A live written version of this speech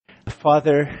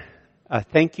Father,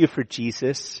 thank you for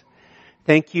Jesus.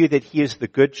 Thank you that he is the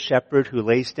good shepherd who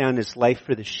lays down his life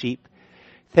for the sheep.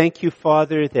 Thank you,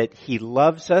 Father, that he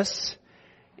loves us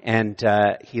and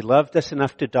he loved us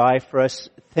enough to die for us.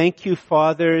 Thank you,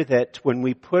 Father, that when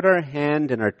we put our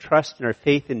hand and our trust and our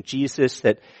faith in Jesus,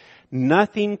 that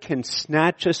nothing can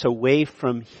snatch us away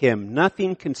from him.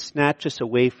 Nothing can snatch us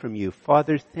away from you.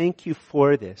 Father, thank you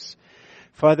for this.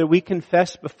 Father, we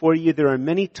confess before you there are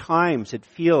many times it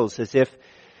feels as if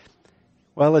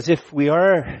we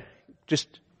are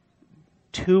just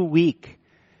too weak.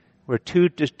 We're too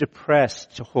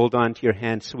depressed to hold on to your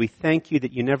hand. So we thank you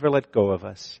that you never let go of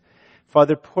us.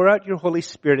 Father, pour out your Holy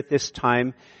Spirit at this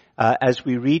time as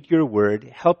we read your word.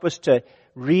 Help us to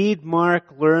read, mark,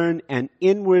 learn, and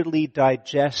inwardly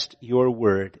digest your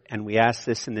word. And we ask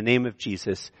this in the name of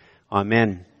Jesus.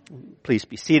 Amen. Please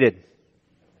be seated.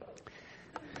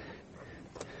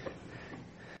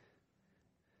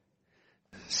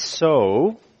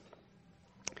 So,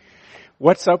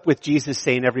 what's up with Jesus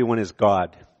saying everyone is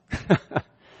God?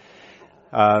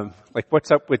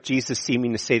 What's up with Jesus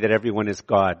seeming to say that everyone is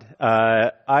God?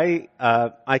 I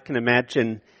can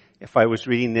imagine if I was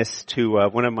reading this to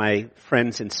one of my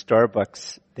friends in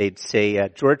Starbucks, they'd say,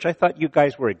 George, I thought you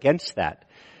guys were against that.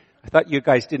 I thought you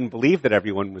guys didn't believe that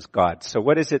everyone was God. So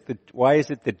why is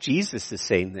it that Jesus is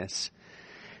saying this?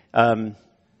 In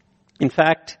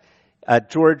fact,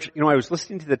 George, I was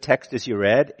listening to the text as you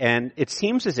read, and it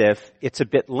seems as if it's a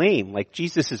bit lame, like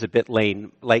Jesus is a bit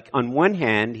lame. Like on one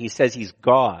hand, he says he's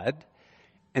God,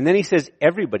 and then he says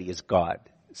everybody is God.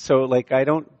 So I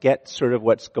don't get sort of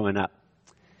what's going up.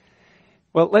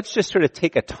 Well, let's just sort of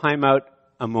take a time out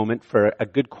a moment for a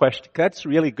good question. That's a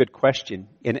really good question.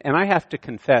 And I have to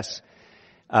confess,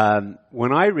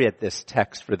 when I read this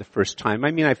text for the first time,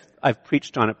 I've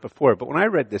preached on it before, but when I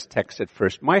read this text at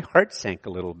first, my heart sank a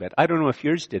little bit. I don't know if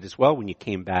yours did as well when you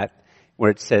came back, where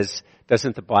it says,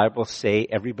 doesn't the Bible say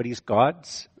everybody's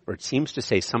gods? Or it seems to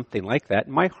say something like that.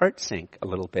 And my heart sank a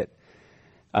little bit.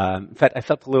 In fact, I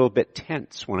felt a little bit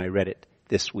tense when I read it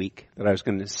this week, that I was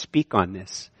going to speak on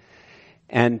this.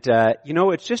 And,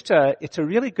 it's a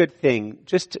really good thing,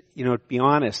 just, to be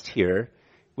honest here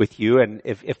with you. And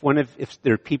if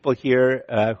there are people here,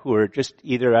 who are just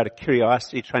either out of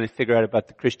curiosity trying to figure out about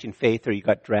the Christian faith, or you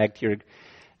got dragged here,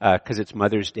 cause it's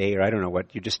Mother's Day, or I don't know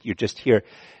what, you're just here.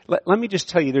 Let me just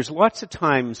tell you, there's lots of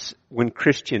times when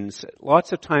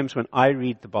I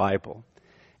read the Bible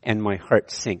and my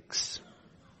heart sinks.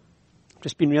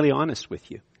 Just being really honest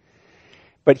with you.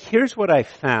 But here's what I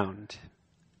found.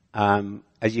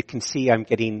 As you can see,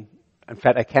 in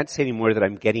fact, I can't say anymore that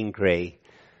I'm getting gray.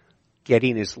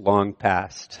 Getting is long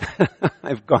past.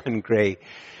 I've gone gray.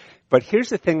 But here's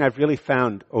the thing I've really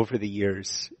found over the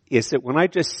years, is that when I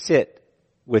just sit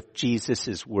with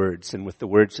Jesus' words and with the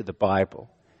words of the Bible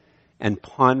and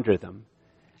ponder them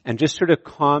and just sort of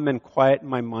calm and quiet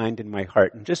my mind and my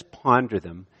heart and just ponder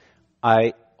them,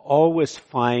 I always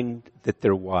find that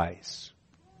they're wise.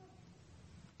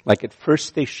 Like at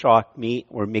first they shock me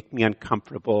or make me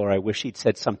uncomfortable, or I wish he'd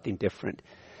said something different.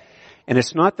 And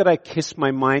it's not that I kiss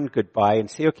my mind goodbye and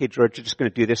say, okay, George, you're just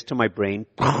going to do this to my brain.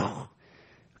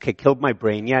 Okay, killed my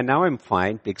brain. Yeah, now I'm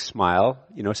fine. Big smile.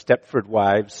 Stepford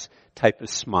wives type of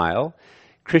smile.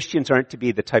 Christians aren't to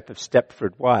be the type of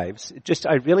Stepford wives.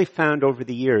 I really found over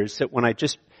the years that when I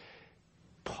just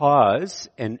pause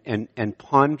and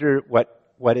ponder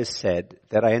what is said,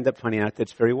 that I end up finding out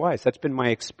that's very wise. That's been my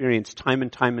experience time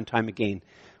and time and time again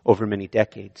over many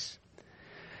decades.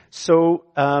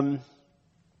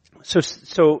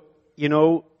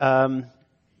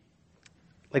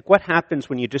 What happens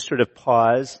when you just sort of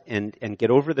pause and get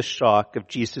over the shock of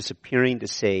Jesus appearing to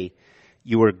say,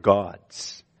 you are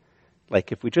gods?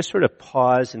 Like if we just sort of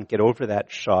pause and get over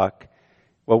that shock,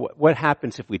 well, what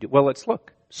happens if we do? Well, let's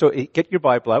look. So get your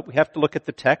Bible out. We have to look at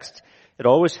the text. It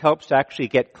always helps to actually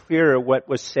get clearer what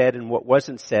was said and what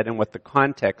wasn't said and what the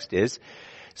context is.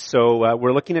 So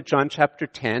we're looking at John chapter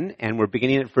 10, and we're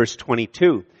beginning at verse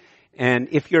 22. And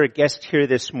if you're a guest here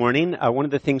this morning, one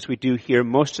of the things we do here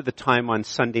most of the time on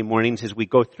Sunday mornings is we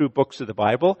go through books of the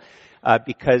Bible,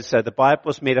 because the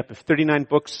Bible is made up of 39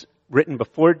 books written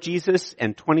before Jesus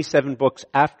and 27 books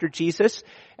after Jesus,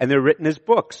 and they're written as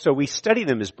books. So we study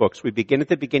them as books. We begin at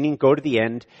the beginning, go to the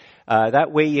end.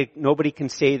 That way nobody can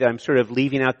say that I'm sort of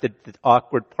leaving out the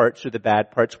awkward parts or the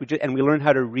bad parts. We learn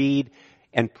how to read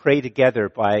and pray together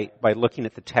by looking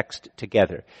at the text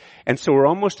together. And so we're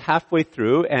almost halfway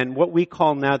through, and what we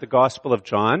call now the Gospel of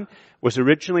John was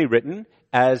originally written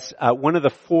as one of the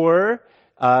four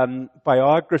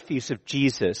biographies of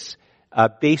Jesus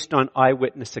based on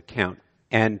eyewitness account.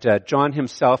 And John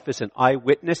himself is an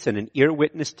eyewitness and an ear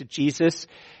witness to Jesus.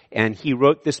 And he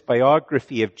wrote this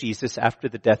biography of Jesus after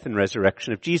the death and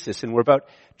resurrection of Jesus. And we're about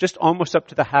just almost up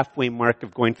to the halfway mark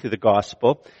of going through the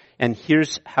gospel. And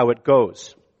here's how it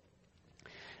goes.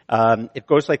 It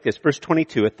goes like this, verse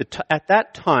 22. At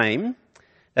that time,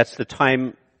 that's the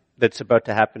time that's about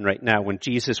to happen right now, when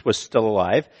Jesus was still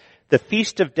alive, the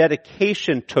Feast of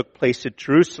Dedication took place at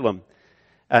Jerusalem.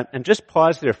 And just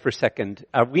pause there for a second.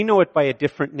 We know it by a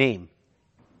different name.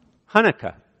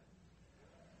 Hanukkah.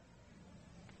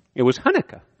 It was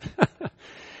Hanukkah.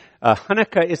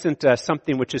 Hanukkah isn't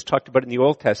something which is talked about in the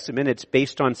Old Testament. It's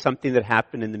based on something that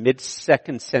happened in the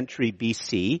mid-2nd century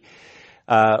BC,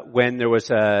 when there was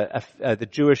the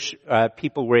Jewish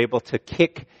people were able to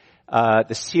kick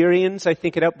the Syrians, I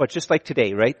think it out, but just like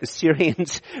today, right? The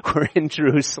Syrians were in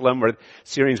Jerusalem, or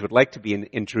Syrians would like to be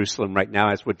in Jerusalem right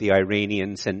now, as would the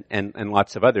Iranians and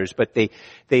lots of others. But they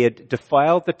had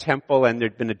defiled the temple, and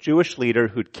there'd been a Jewish leader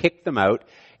who'd kicked them out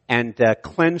and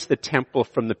cleansed the temple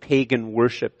from the pagan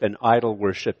worship and idol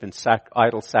worship and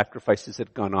idol sacrifices that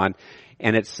had gone on.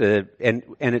 And it's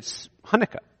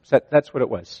Hanukkah. So that's what it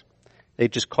was. They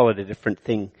just call it a different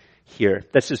thing here.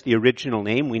 This is the original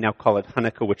name. We now call it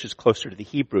Hanukkah, which is closer to the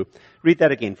Hebrew. Read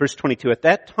that again. Verse 22. At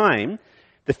that time,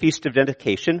 the Feast of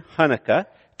Dedication, Hanukkah,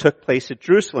 took place at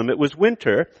Jerusalem. It was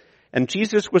winter, and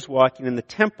Jesus was walking in the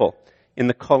temple, in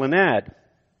the colonnade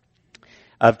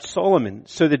of Solomon.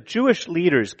 So the Jewish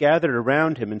leaders gathered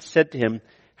around him and said to him,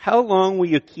 "How long will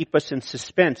you keep us in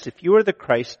suspense? If you are the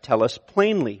Christ, tell us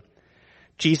plainly."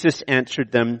 Jesus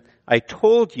answered them, "I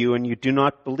told you, and you do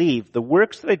not believe. The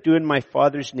works that I do in my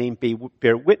Father's name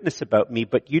bear witness about me,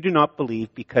 but you do not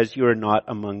believe because you are not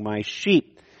among my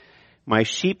sheep. My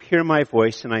sheep hear my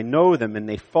voice, and I know them, and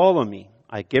they follow me.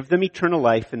 I give them eternal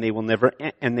life, and they will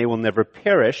never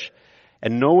perish,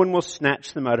 and no one will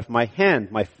snatch them out of my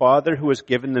hand. My Father who has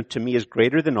given them to me is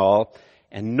greater than all,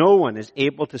 and no one is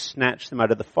able to snatch them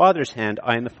out of the Father's hand.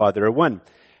 I and the Father are one."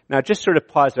 Now, just sort of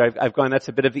pause there. I've gone, that's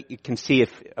a bit of, you can see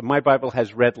if, my Bible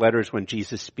has red letters when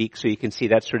Jesus speaks, so you can see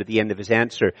that's sort of the end of his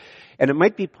answer. And it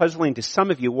might be puzzling to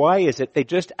some of you. Why is it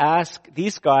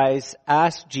these guys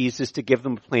ask Jesus to give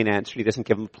them a plain answer. He doesn't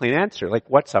give them a plain answer. Like,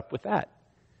 what's up with that?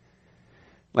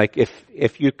 Like,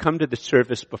 if you come to the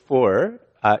service before,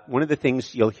 one of the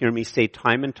things you'll hear me say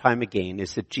time and time again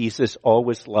is that Jesus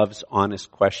always loves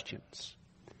honest questions.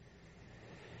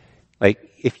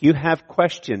 Like, if you have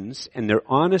questions and they're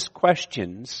honest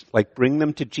questions, like, bring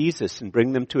them to Jesus and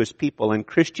bring them to his people. And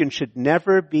Christians should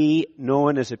never be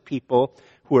known as a people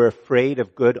who are afraid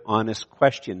of good, honest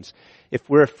questions. If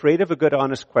we're afraid of a good,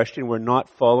 honest question, we're not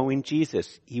following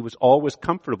Jesus. He was always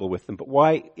comfortable with them. But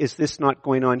why is this not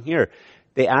going on here?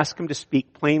 They ask him to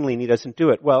speak plainly and he doesn't do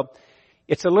it. Well,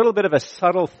 it's a little bit of a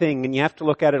subtle thing, and you have to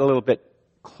look at it a little bit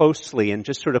closely and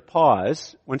just sort of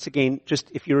pause. Once again, just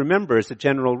if you remember as a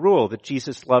general rule that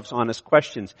Jesus loves honest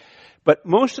questions. But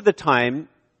most of the time,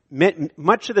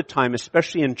 much of the time,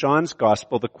 especially in John's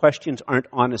gospel, the questions aren't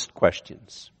honest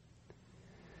questions.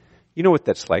 You know what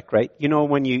that's like, right? You know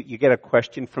when you get a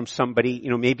question from somebody,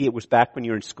 maybe it was back when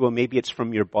you were in school, maybe it's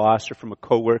from your boss or from a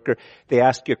coworker. They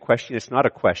ask you a question, it's not a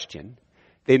question.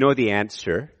 They know the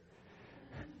answer.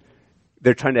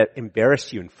 They're trying to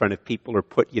embarrass you in front of people or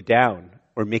put you down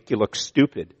or make you look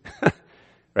stupid,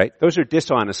 right? Those are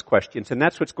dishonest questions, and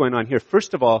that's what's going on here.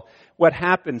 First of all, what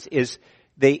happens is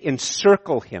they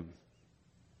encircle him.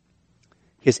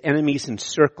 His enemies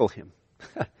encircle him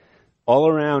all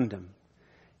around him.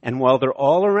 And while they're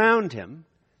all around him,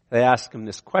 they ask him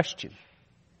this question.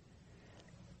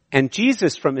 And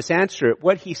Jesus, from his answer,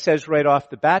 what he says right off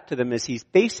the bat to them is he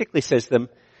basically says to them,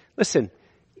 listen,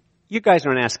 you guys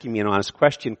aren't asking me an honest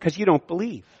question because you don't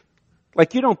believe.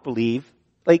 Like, you don't believe.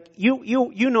 Like,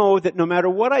 you know that no matter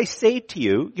what I say to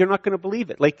you, you're not going to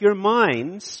believe it. Like, your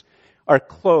minds are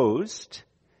closed.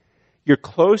 You're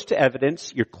closed to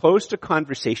evidence. You're closed to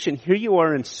conversation. Here you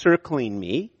are encircling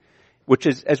me, which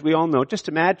is, as we all know, just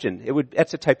imagine,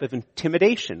 that's a type of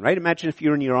intimidation, right? Imagine if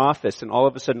you're in your office and all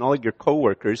of a sudden all of your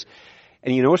coworkers,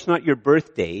 and you know it's not your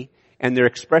birthday, and their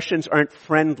expressions aren't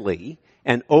friendly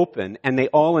and open, and they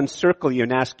all encircle you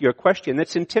and ask you a question.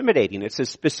 That's intimidating. It's a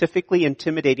specifically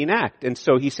intimidating act. And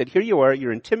so he said, here you are,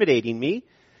 you're intimidating me.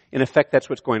 In effect, that's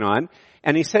what's going on.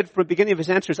 And he said from the beginning of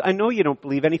his answers, I know you don't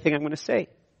believe anything I'm going to say.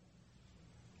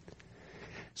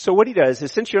 So what he does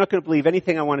is, since you're not going to believe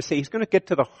anything I want to say, he's going to get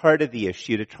to the heart of the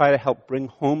issue to try to help bring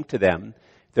home to them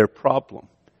their problem,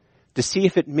 to see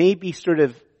if it maybe sort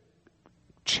of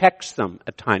checks them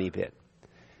a tiny bit.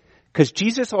 Because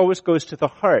Jesus always goes to the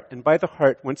heart, and by the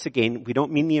heart, once again, we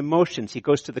don't mean the emotions. He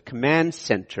goes to the command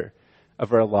center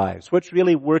of our lives? What's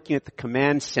really working at the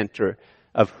command center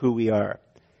of who we are?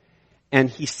 And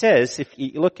he says, if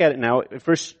you look at it now,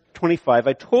 verse 25,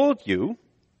 I told you,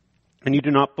 and you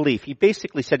do not believe. He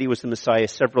basically said he was the Messiah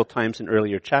several times in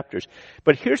earlier chapters.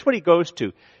 But here's what he goes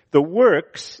to. The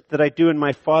works that I do in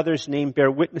my Father's name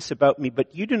bear witness about me,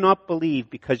 but you do not believe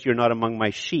because you're not among my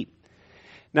sheep.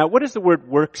 Now, what does the word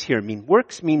works here mean?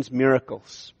 Works means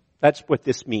miracles. That's what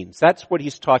this means. That's what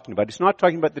he's talking about. He's not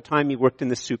talking about the time he worked in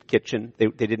the soup kitchen. They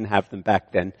didn't have them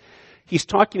back then. He's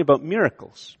talking about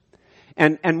miracles.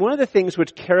 And one of the things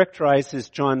which characterizes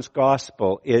John's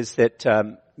gospel is that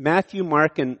Matthew,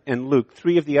 Mark, and Luke,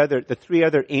 the three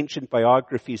other ancient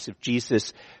biographies of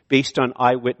Jesus based on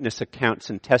eyewitness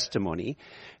accounts and testimony,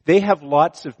 they have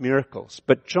lots of miracles.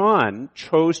 But John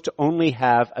chose to only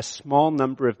have a small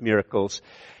number of miracles.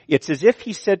 It's as if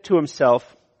he said to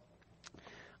himself,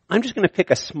 I'm just going to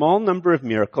pick a small number of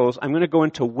miracles. I'm going to go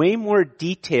into way more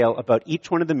detail about each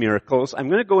one of the miracles. I'm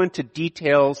going to go into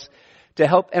details to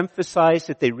help emphasize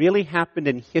that they really happened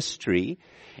in history.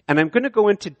 And I'm going to go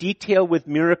into detail with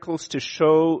miracles to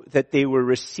show that they were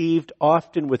received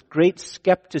often with great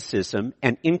skepticism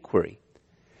and inquiry.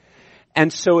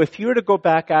 And so if you were to go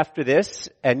back after this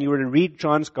and you were to read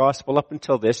John's gospel up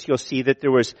until this, you'll see that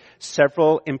there was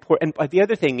several important, and the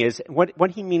other thing is,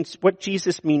 what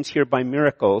Jesus means here by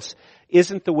miracles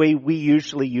isn't the way we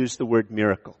usually use the word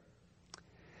miracle.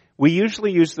 We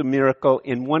usually use the miracle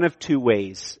in one of two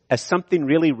ways, as something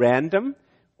really random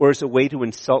or as a way to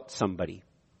insult somebody.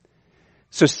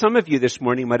 So some of you this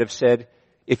morning might have said,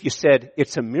 if you said,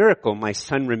 it's a miracle my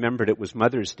son remembered it was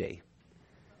Mother's Day.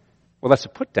 Well, that's a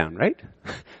put down, right?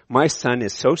 My son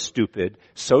is so stupid,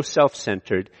 so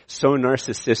self-centered, so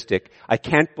narcissistic, I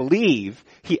can't believe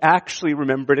he actually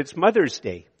remembered it's Mother's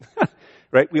Day.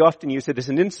 Right? We often use it as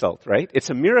an insult, right? It's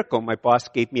a miracle my boss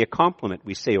gave me a compliment,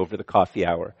 we say over the coffee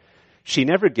hour. She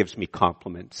never gives me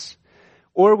compliments.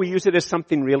 Or we use it as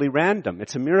something really random.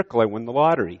 It's a miracle I won the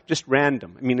lottery. Just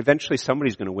random. I mean, eventually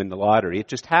somebody's going to win the lottery. It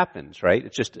just happens, right?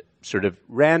 It's just sort of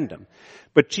random.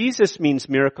 But Jesus means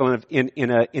miracle in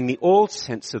the old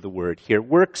sense of the word here.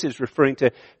 Works is referring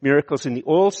to miracles in the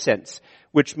old sense,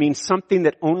 which means something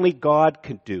that only God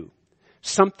could do.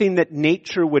 Something that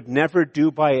nature would never do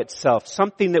by itself.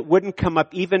 Something that wouldn't come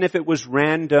up even if it was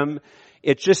random.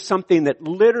 It's just something that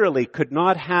literally could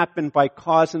not happen by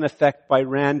cause and effect, by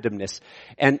randomness.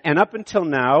 And up until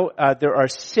now, there are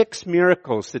 6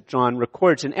 miracles that John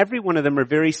records, and every one of them are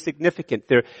very significant.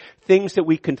 They're things that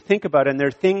we can think about, and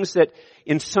they're things that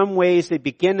in some ways they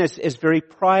begin as very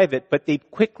private, but they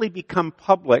quickly become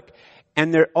public,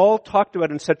 and they're all talked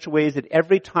about in such a way that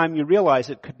every time you realize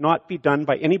it could not be done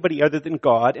by anybody other than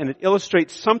God, and it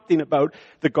illustrates something about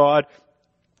the God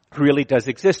who really does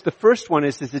exist. The first one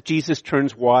is that Jesus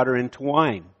turns water into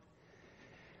wine.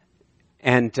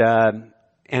 And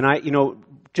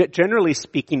generally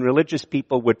speaking, religious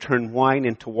people would turn wine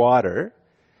into water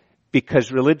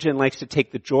because religion likes to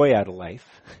take the joy out of life.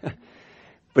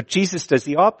 But Jesus does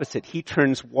the opposite. He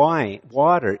turns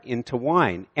water into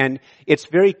wine. And it's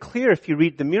very clear if you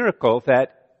read the miracle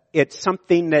that it's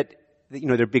something that,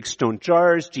 they're big stone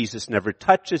jars. Jesus never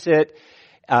touches it.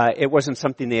 It wasn't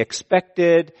something they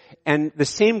expected. And the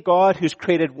same God who's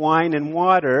created wine and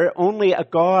water, only a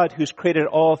God who's created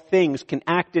all things can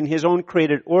act in his own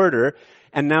created order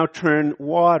and now turn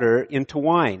water into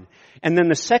wine. And then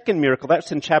the second miracle,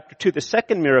 that's in chapter 2. The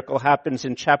second miracle happens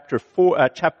in chapter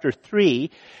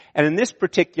 3. And in this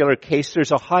particular case,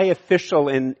 there's a high official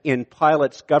in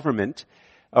Pilate's government,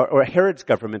 or Herod's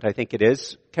government, I think it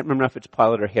is. Can't remember if it's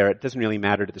Pilate or Herod. It doesn't really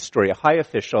matter to the story. A high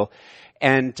official.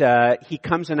 And he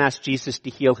comes and asks Jesus to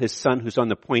heal his son who's on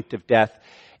the point of death.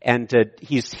 And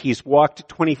he's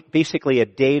walked basically a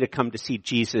day to come to see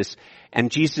Jesus. And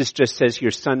Jesus just says,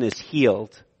 your son is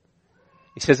healed.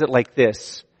 He says it like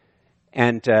this.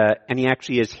 And he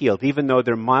actually is healed. Even though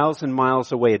they're miles and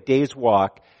miles away, a day's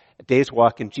walk,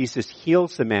 and Jesus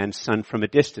heals the man's son from a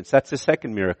distance. That's the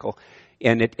second miracle.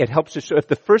 And it helps to show, if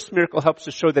the first miracle helps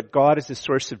to show that God is a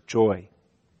source of joy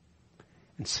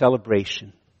and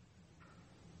celebration.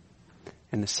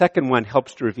 And the second one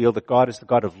helps to reveal that God is the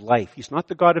God of life. He's not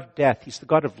the God of death. He's the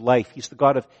God of life. He's the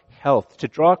God of health. To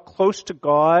draw close to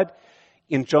God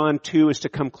in John 2 is to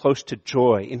come close to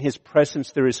joy. In his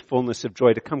presence there is fullness of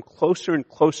joy. To come closer and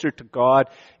closer to God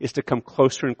is to come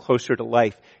closer and closer to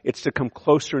life. It's to come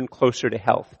closer and closer to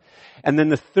health. And then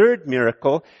the third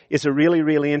miracle is a really,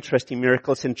 really interesting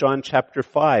miracle. It's in John chapter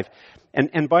 5.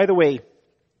 And by the way,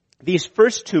 these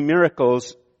first 2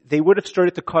 miracles, they would have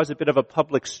started to cause a bit of a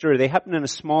public stir. They happened in a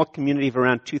small community of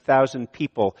around 2,000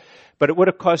 people, but it would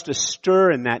have caused a stir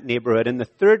in that neighborhood. And the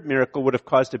third miracle would have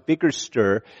caused a bigger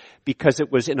stir because it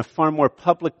was in a far more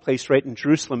public place right in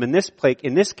Jerusalem. In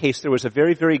this case, there was a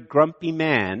very, very grumpy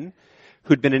man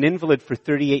who'd been an invalid for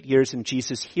 38 years, and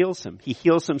Jesus heals him. He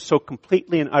heals him so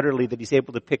completely and utterly that he's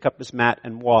able to pick up his mat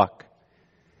and walk.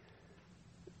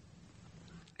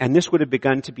 And this would have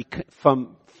begun to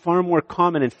become far more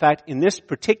common. In fact, in this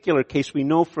particular case, we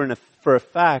know for a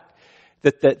fact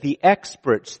that the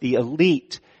experts, the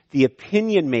elite, the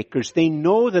opinion makers, they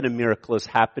know that a miracle has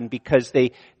happened because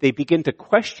they begin to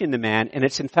question the man. And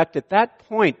it's in fact at that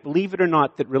point, believe it or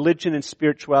not, that religion and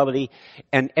spirituality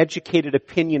and educated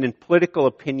opinion and political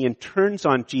opinion turns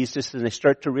on Jesus, and they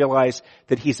start to realize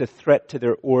that he's a threat to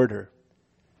their order.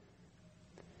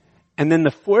 And then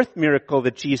the fourth miracle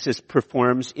that Jesus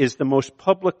performs is the most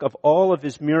public of all of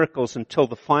his miracles until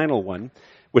the final one,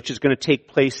 which is going to take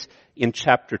place in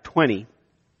chapter 20,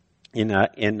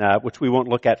 which we won't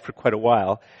look at for quite a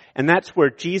while. And that's where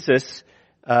Jesus,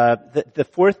 the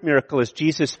fourth miracle is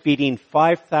Jesus feeding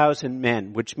 5,000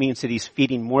 men, which means that he's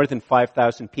feeding more than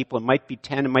 5,000 people. It might be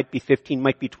 10, it might be 15, it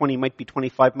might be 20, it might be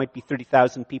 25, it might be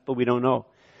 30,000 people, we don't know.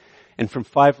 And from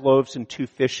 5 loaves and 2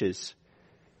 fishes.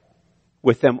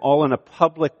 With them all in a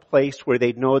public place where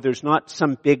they know there's not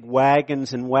some big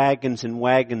wagons and wagons and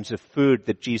wagons of food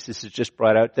that Jesus has just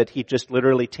brought out, that he just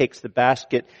literally takes the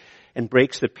basket and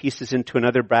breaks the pieces into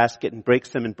another basket and breaks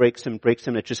them and breaks them and breaks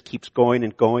them. It just keeps going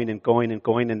and going and going and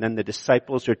going. And then the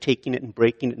disciples are taking it and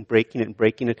breaking it and breaking it and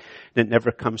breaking it, and it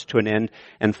never comes to an end.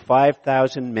 And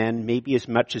 5,000 men, maybe as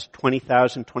much as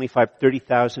 20,000, 25,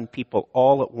 30,000 people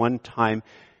all at one time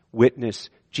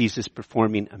witness Jesus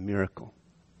performing a miracle.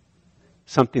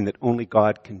 Something that only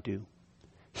God can do.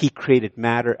 He created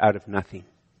matter out of nothing.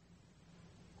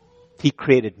 He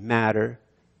created matter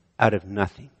out of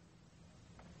nothing.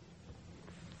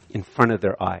 In front of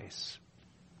their eyes.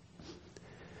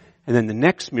 And then the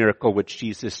next miracle which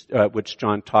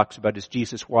John talks about is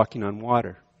Jesus walking on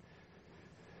water.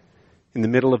 In the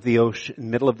middle of the ocean, in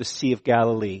the middle of the Sea of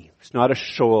Galilee. It's not a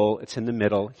shoal, it's in the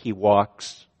middle. He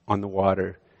walks on the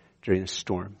water during a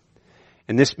storm.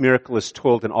 And this miracle is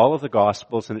told in all of the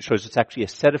Gospels, and it shows it's actually a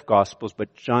set of Gospels,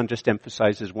 but John just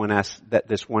emphasizes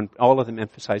all of them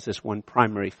emphasize this one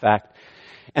primary fact.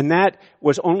 And that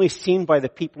was only seen by the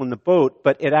people in the boat,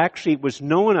 but it actually was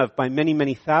known of by many,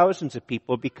 many thousands of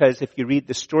people, because if you read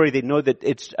the story, they know that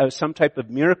it's some type of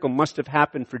miracle must have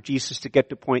happened for Jesus to get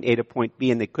to point A to point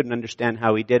B, and they couldn't understand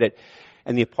how he did it.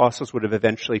 And the apostles would have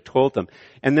eventually told them.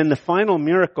 And then the final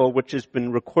miracle, which has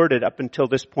been recorded up until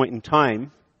this point in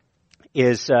time,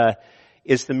 is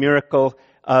the miracle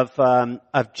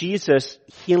of Jesus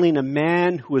healing a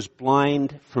man who was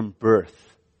blind from birth.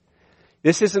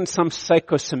 This isn't some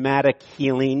psychosomatic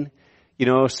healing,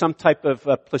 some type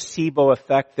of placebo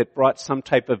effect that brought some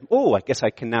type of, I guess I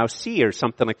can now see, or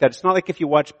something like that. It's not like if you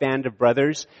watch Band of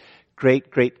Brothers,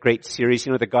 great series,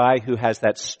 the guy who has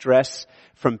that stress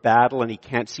from battle and he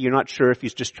can't see. You're not sure if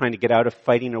he's just trying to get out of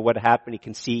fighting or what happened. He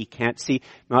can see, he can't see.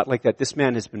 Not like that. This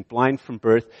man has been blind from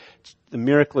birth. The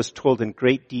miracle is told in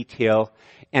great detail.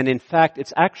 And in fact,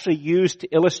 it's actually used to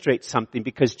illustrate something,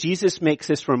 because Jesus makes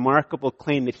this remarkable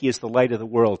claim that he is the light of the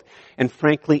world. And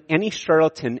frankly, any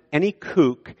charlatan, any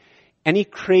kook, any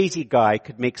crazy guy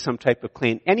could make some type of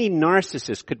claim. Any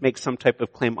narcissist could make some type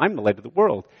of claim. I'm the light of the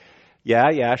world.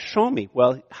 Yeah, show me.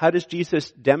 Well, how does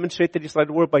Jesus demonstrate that he's the light of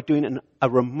the world? By doing a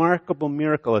remarkable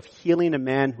miracle of healing a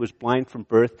man who was blind from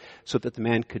birth so that the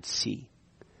man could see.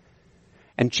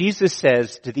 And Jesus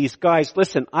says to these guys,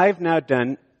 listen, I've now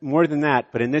done more than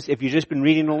that, but in this, if you've just been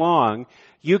reading along,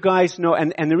 you guys know,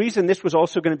 and the reason this was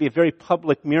also going to be a very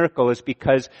public miracle is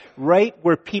because right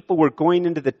where people were going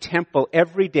into the temple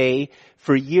every day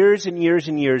for years and years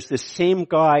and years, the same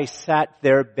guy sat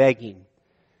there begging.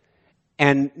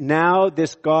 And now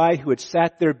this guy who had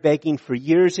sat there begging for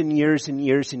years and years and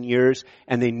years and years,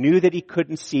 and they knew that he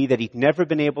couldn't see, that he'd never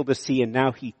been able to see, and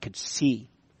now he could see.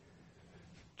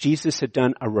 Jesus had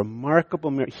done a remarkable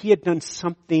miracle. He had done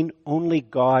something only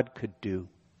God could do.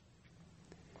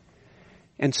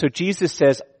 And so Jesus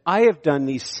says, I have done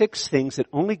these 6 things that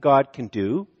only God can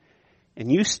do,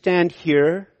 and you stand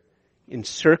here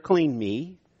encircling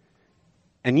me,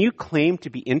 and you claim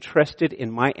to be interested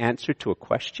in my answer to a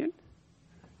question?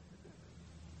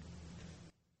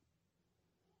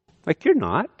 Like, you're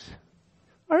not,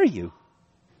 are you?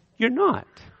 You're not.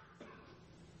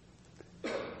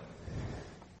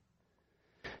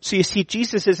 So you see,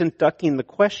 Jesus isn't ducking the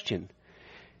question.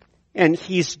 And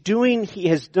he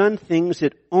has done things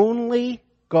that only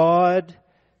God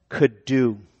could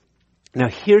do. Now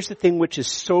here's the thing which is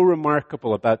so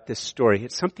remarkable about this story.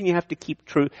 It's something you have to keep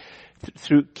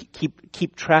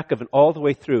track of and all the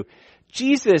way through.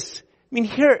 Jesus, I mean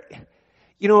here,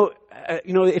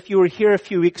 if you were here a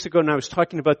few weeks ago and I was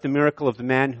talking about the miracle of the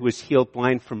man who was healed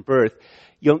blind from birth,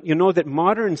 you'll know that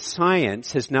modern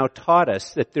science has now taught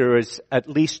us that there is at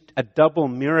least a double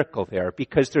miracle there,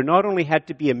 because there not only had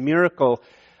to be a miracle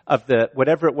of the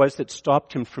whatever it was that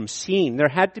stopped him from seeing, there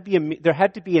had to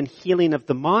be a healing of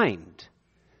the mind,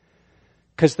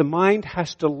 because the mind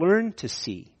has to learn to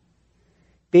see.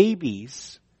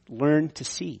 Babies learn to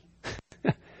see.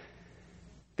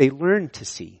 They learn to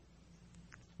see.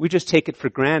 We just take it for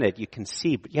granted. You can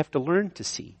see, but you have to learn to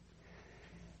see.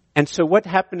 And so what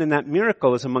happened in that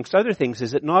miracle is, amongst other things,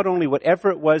 is that not only whatever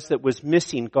it was that was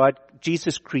missing,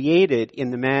 Jesus created in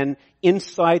the man,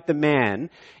 inside the man,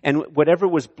 and whatever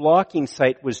was blocking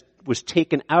sight was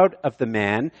taken out of the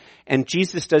man, and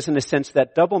Jesus does, in a sense,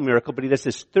 that double miracle, but he does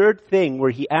this third thing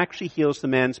where he actually heals the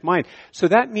man's mind. So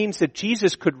that means that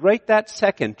Jesus could, right that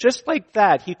second, just like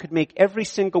that, he could make every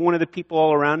single one of the people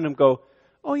all around him go,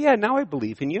 "Oh yeah, now I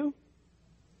believe in you."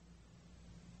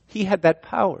 He had that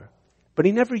power. But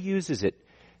he never uses it,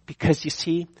 because, you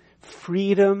see,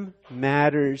 freedom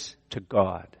matters to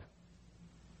God.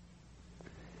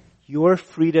 Your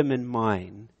freedom and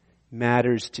mine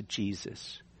matters to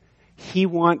Jesus. He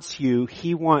wants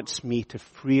me to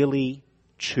freely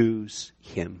choose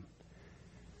him.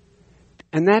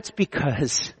 And that's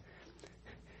because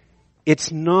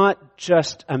it's not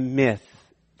just a myth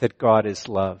that God is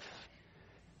love.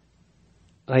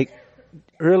 Like,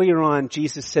 earlier on,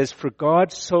 Jesus says, "For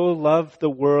God so loved the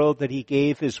world that he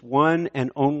gave his one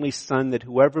and only Son, that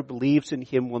whoever believes in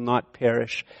him will not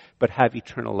perish, but have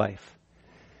eternal life."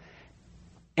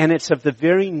 And it's of the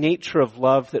very nature of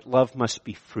love that love must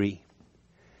be free.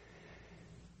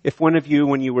 If one of you,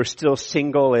 when you were still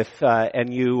single,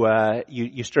 and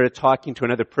you started talking to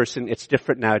another person, it's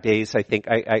different nowadays. I think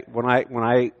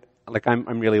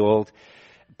I'm really old.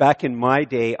 Back in my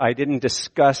day, I didn't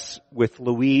discuss with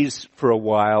Louise for a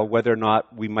while whether or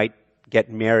not we might get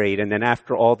married. And then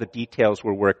after all the details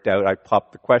were worked out, I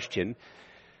popped the question.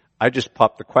 I just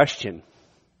popped the question.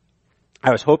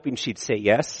 I was hoping she'd say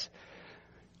yes.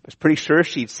 I was pretty sure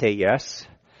she'd say yes.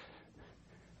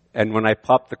 And when I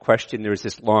popped the question, there was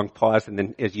this long pause. And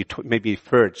then, as you maybe you've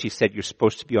heard, she said, "You're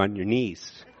supposed to be on your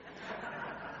knees."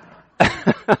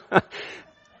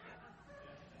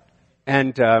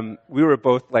 And we were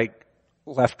both like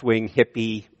left-wing,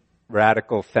 hippie,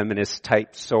 radical feminist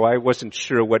types, so I wasn't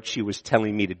sure what she was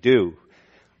telling me to do.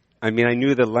 I mean, I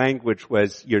knew the language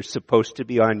was, "You're supposed to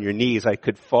be on your knees." I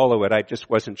could follow it. I just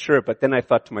wasn't sure. But then I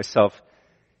thought to myself,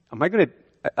 am I going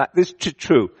to, this is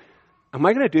true, am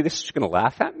I going to do this? She's going to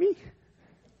laugh at me?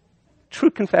 True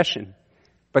confession.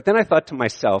 But then I thought to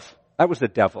myself, that was the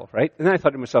devil, right? And then I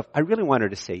thought to myself, I really want her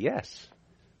to say yes.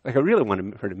 Like, I really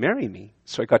wanted her to marry me.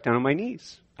 So I got down on my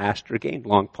knees. I asked her again,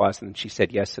 long pause, and then she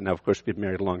said yes, and now, of course, we've been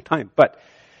married a long time. But,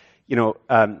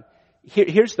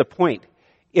 here's the point.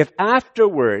 If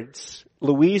afterwards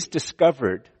Louise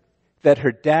discovered that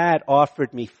her dad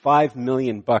offered me $5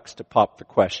 million to pop the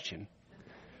question,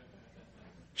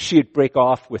 she'd break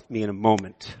off with me in a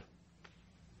moment.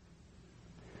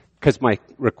 Because my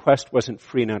request wasn't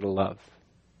free and out of love.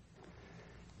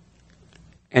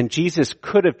 And Jesus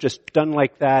could have just done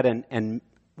like that and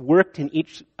worked in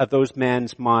each of those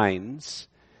men's minds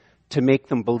to make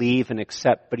them believe and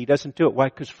accept, but he doesn't do it. Why?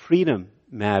 Because freedom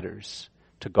matters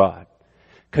to God.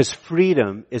 Because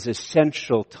freedom is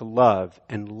essential to love,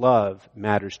 and love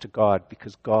matters to God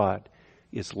because God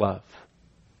is love.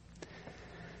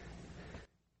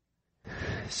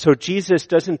 So Jesus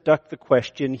doesn't duck the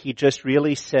question. He just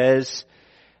really says,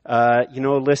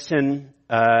 listen,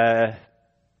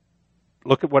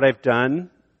 look at what I've done,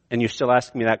 and you're still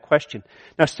asking me that question.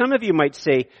 Now, some of you might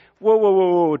say,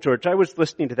 whoa, George, I was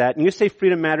listening to that, and you say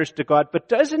freedom matters to God, but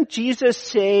doesn't Jesus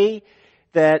say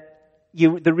that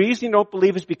the reason you don't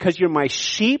believe is because you're my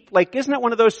sheep? Like, isn't that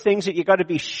one of those things that you got to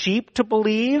be sheep to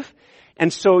believe?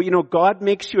 And so, God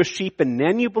makes you a sheep and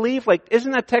then you believe? Like,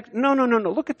 isn't that text? No.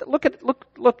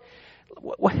 Look.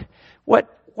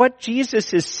 What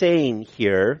Jesus is saying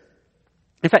here.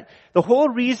 In fact, the whole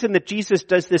reason that Jesus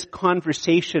does this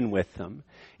conversation with them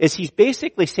is he's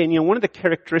basically saying, one of the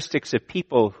characteristics of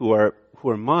people who are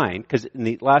mine, because in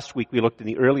the last week we looked in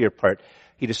the earlier part,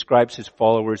 he describes his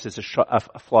followers as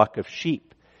a flock of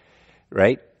sheep,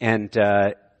 right? And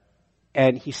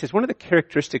he says one of the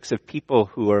characteristics of people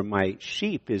who are my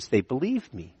sheep is they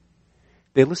believe me.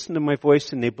 They listen to my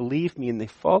voice and they believe me and they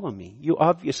follow me. You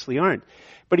obviously aren't.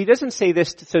 But he doesn't say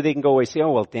this so they can go away and say,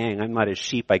 oh, well, dang, I'm not his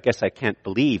sheep. I guess I can't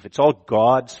believe. It's all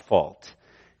God's fault.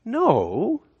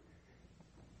 No.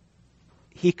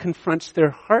 He confronts their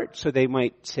heart so they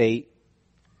might say,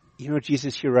 you know,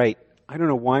 Jesus, you're right. I don't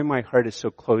know why my heart is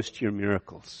so close to your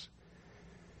miracles.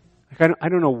 Like, I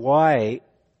don't know why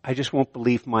I just won't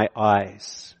believe my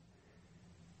eyes.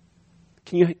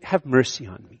 Can you have mercy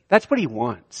on me? That's what he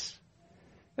wants.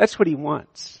 That's what he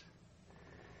wants.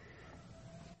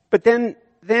 But then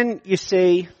you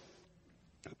say,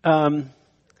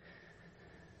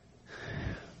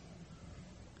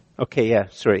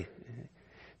 sorry.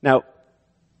 Now,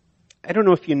 I don't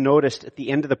know if you noticed at the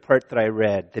end of the part that I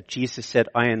read that Jesus said,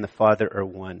 I and the Father are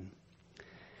one.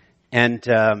 And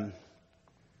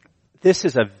this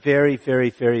is a very, very,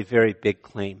 very, very big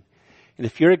claim. And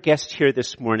if you're a guest here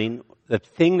this morning, the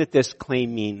thing that this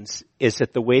claim means is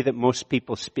that the way that most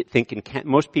people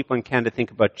most people in Canada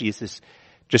think about Jesus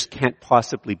just can't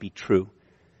possibly be true.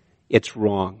 It's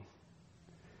wrong.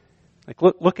 Like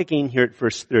look again here at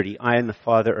verse 30. I and the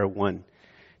Father are one.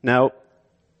 Now,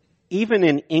 even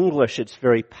in English it's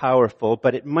very powerful,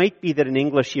 but it might be that in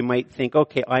English you might think,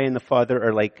 okay, I and the Father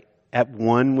are like at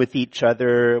one with each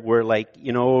other. We're like,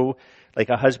 you know, like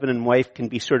a husband and wife can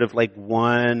be sort of like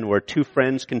one, or two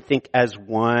friends can think as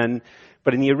one.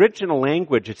 But in the original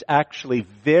language, it's actually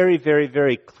very, very,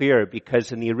 very clear,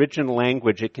 because in the original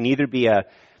language, it can either be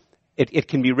it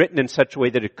can be written in such a way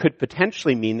that it could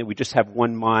potentially mean that we just have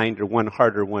one mind or one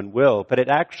heart or one will, but it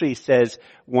actually says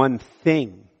one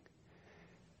thing.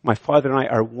 My Father and I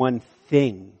are one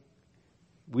thing.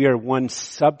 We are one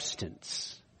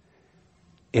substance.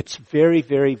 It's very,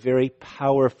 very, very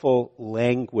powerful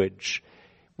language,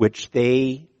 which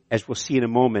they, as we'll see in a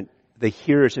moment, the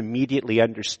hearers immediately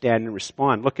understand and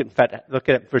respond. Look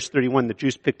at verse 31. The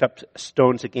Jews picked up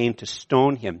stones again to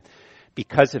stone him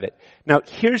because of it. Now,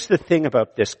 here's the thing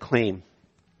about this claim.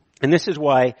 And this is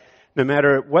why no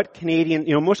matter what Canadian,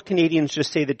 most Canadians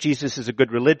just say that Jesus is a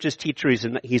good religious teacher,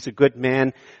 he's a good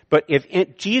man. But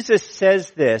if Jesus says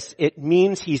this, it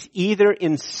means he's either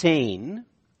insane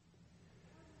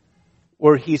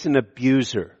or he's an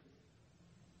abuser.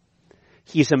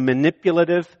 He's a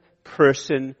manipulative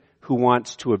person who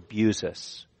wants to abuse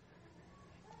us.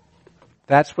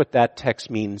 That's what that text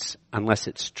means, unless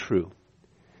it's true.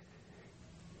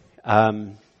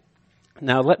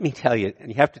 Now let me tell you, and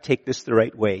you have to take this the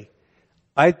right way.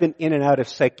 I've been in and out of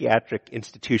psychiatric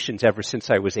institutions ever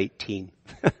since I was 18.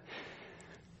 I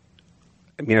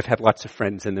mean, I've had lots of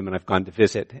friends in them and I've gone to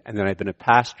visit, and then I've been a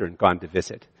pastor and gone to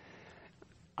visit.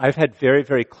 I've had very,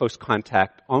 very close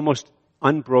contact, almost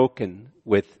unbroken,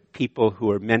 with people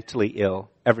who are mentally ill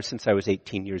ever since I was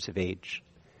 18 years of age.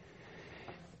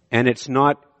 And it's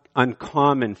not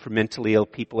uncommon for mentally ill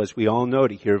people, as we all know,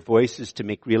 to hear voices, to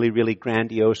make really, really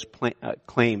grandiose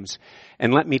claims.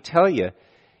 And let me tell you,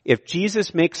 if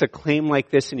Jesus makes a claim like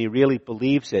this and he really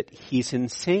believes it, he's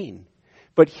insane.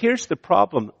 But here's the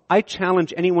problem. I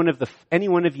challenge any one of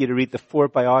you to read the 4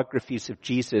 biographies of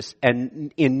Jesus,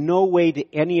 and in no way do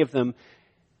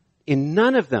in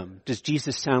none of them does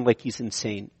Jesus sound like he's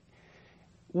insane.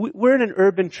 We're in an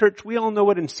urban church. We all know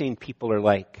what insane people are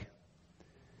like.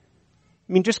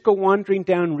 I mean, just go wandering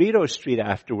down Rideau Street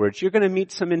afterwards. You're going to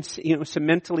meet some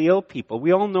mentally ill people.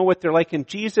 We all know what they're like, and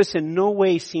Jesus in no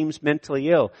way seems mentally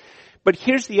ill. But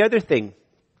here's the other thing.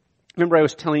 Remember I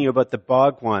was telling you about the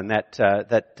bhagwan,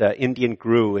 that Indian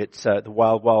guru. It's the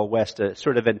Wild Wild West,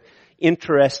 sort of an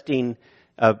interesting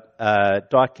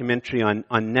documentary on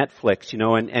Netflix,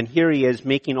 and here he is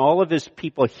making all of his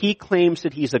people. He claims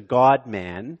that he's a God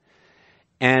man,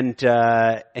 and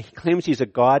he claims he's a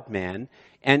God man,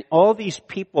 and all these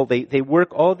people, they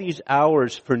work all these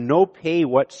hours for no pay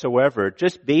whatsoever,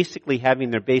 just basically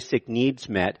having their basic needs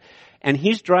met, and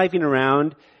he's driving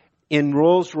around in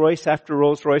Rolls Royce after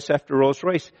Rolls Royce after Rolls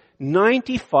Royce.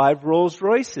 95 Rolls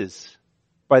Royces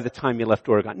by the time he left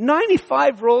Oregon.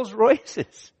 95 Rolls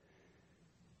Royces.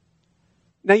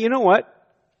 Now, you know what?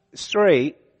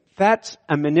 Sorry, that's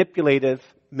a manipulative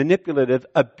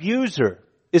abuser,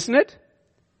 isn't it?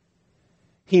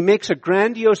 He makes a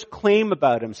grandiose claim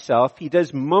about himself. He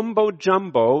does mumbo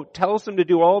jumbo, tells them to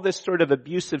do all this sort of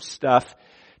abusive stuff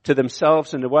to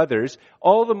themselves and to others,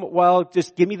 all the while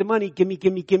just give me the money, gimme, and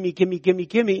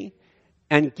gimme,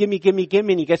 and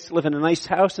he gets to live in a nice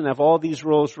house and have all these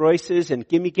Rolls Royces, and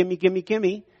gimme.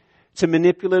 It's a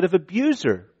manipulative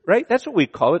abuser, right? That's what we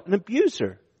call it, an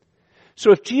abuser.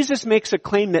 So if Jesus makes a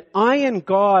claim that I and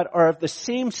God are of the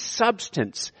same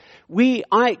substance,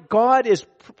 I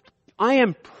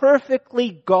am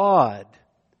perfectly God,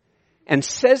 and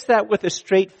says that with a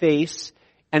straight face,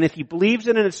 And if he believes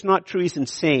it and it's not true, he's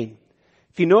insane.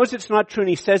 If he knows it's not true and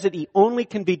he says it, he only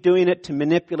can be doing it to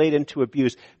manipulate and to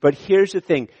abuse. But here's the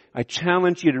thing. I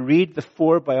challenge you to read the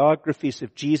 4 biographies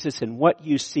of Jesus, and what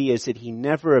you see is that he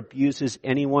never abuses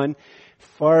anyone.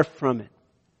 Far from it.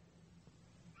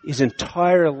 His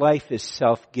entire life is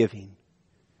self-giving.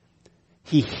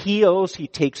 He heals, he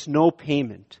takes no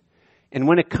payment. And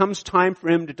when it comes time for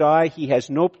him to die, he has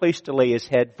no place to lay his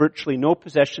head, virtually no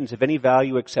possessions of any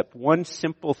value except one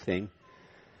simple thing.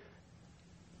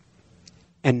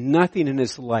 And nothing in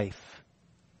his life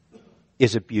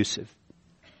is abusive.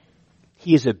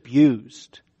 He is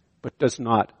abused, but does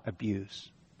not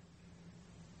abuse.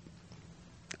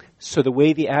 So the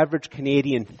way the average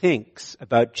Canadian thinks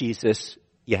about Jesus,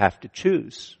 you have to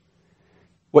choose.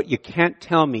 What you can't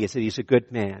tell me is that he's a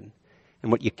good man.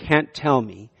 And what you can't tell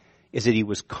me is that he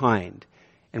was kind.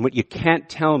 And what you can't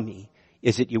tell me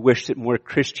is that you wish that more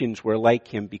Christians were like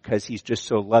him because he's just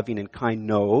so loving and kind.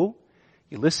 No,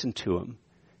 you listen to him.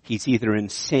 He's either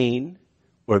insane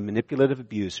or a manipulative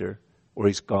abuser, or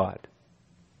he's God.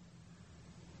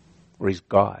 Or he's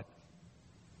God.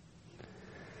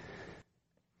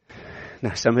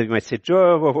 Now some of you might say,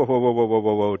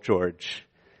 whoa, George.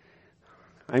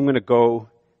 I'm going to go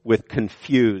with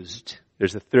confused.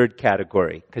 There's a third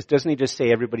category. Because doesn't he just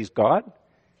say everybody's God?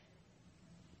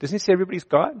 Doesn't he say everybody's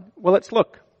God? Well, let's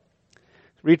look.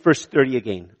 Read verse 30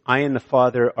 again. I and the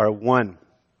Father are one.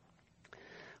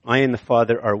 I and the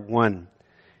Father are one.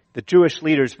 The Jewish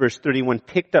leaders, verse 31,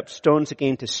 picked up stones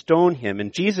again to stone him.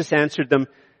 And Jesus answered them,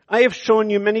 I have shown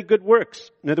you many good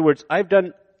works. In other words, I've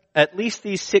done at least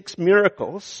these 6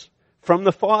 miracles from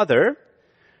the Father.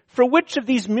 For which of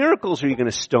these miracles are you going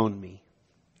to stone me?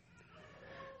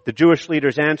 The Jewish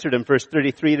leaders answered him, verse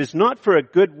 33, it is not for a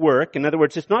good work. In other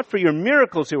words, it's not for your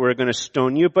miracles that we're going to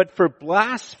stone you, but for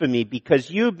blasphemy, because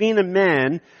you, being a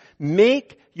man,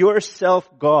 make yourself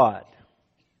God.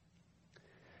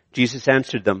 Jesus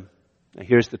answered them. Now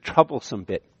here's the troublesome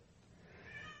bit.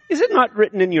 Is it not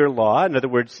written in your law? In other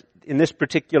words, in this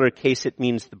particular case, it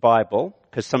means the Bible,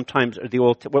 because sometimes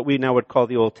what we now would call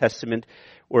the Old Testament,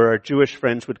 or our Jewish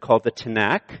friends would call the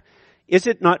Tanakh. Is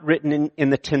it not written in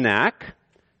the Tanakh,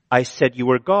 I said you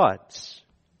were gods?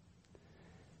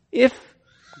 If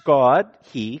God,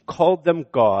 he, called them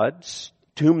gods,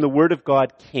 to whom the word of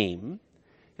God came,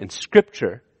 and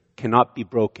Scripture cannot be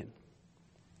broken.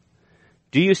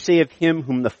 Do you say of him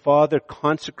whom the Father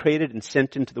consecrated and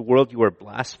sent into the world, you are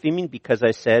blaspheming because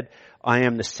I said, I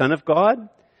am the Son of God?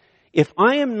 If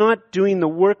I am not doing the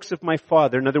works of my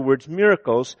Father, in other words,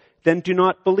 miracles, then do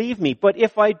not believe me. But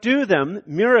if I do them,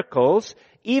 miracles,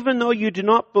 even though you do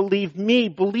not believe me,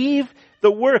 believe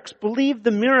the works, believe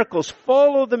the miracles,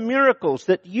 follow the miracles,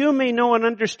 that you may know and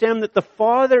understand that the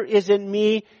Father is in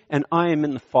me and I am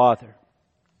in the Father.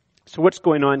 So what's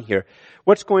going on here?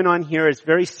 What's going on here is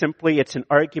very simply, it's an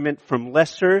argument from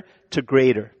lesser to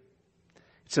greater.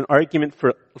 It's an argument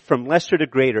from lesser to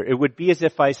greater. It would be as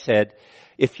if I said,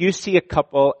 if you see a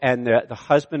couple and the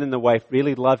husband and the wife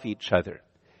really love each other,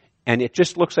 and it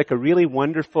just looks like a really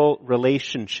wonderful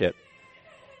relationship,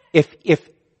 if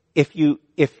you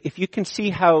can see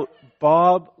how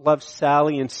Bob loves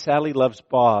Sally and Sally loves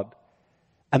Bob,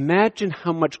 imagine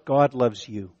how much God loves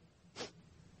you.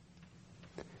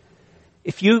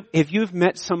 If you've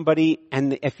met somebody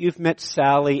and if you've met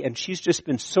Sally and she's just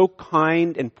been so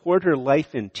kind and poured her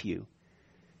life into you,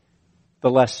 the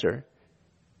lesser,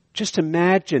 just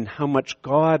imagine how much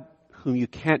God, whom you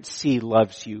can't see,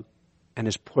 loves you and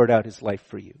has poured out his life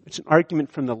for you. It's an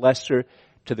argument from the lesser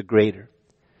to the greater.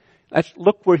 Let's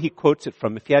look where he quotes it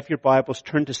from. If you have your Bibles,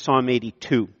 turn to Psalm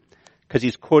 82, because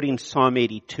he's quoting Psalm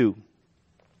 82.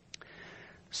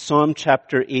 Psalm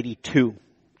chapter 82.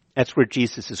 That's where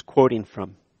Jesus is quoting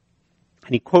from.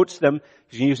 And he quotes them,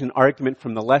 he's using an argument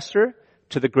from the lesser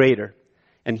to the greater.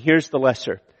 And here's the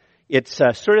lesser. It's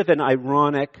sort of an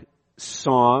ironic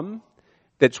psalm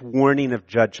that's warning of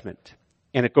judgment.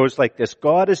 And it goes like this.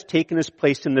 God has taken his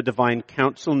place in the divine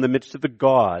council in the midst of the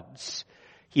gods.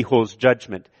 He holds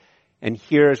judgment. And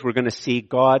here, as we're going to see,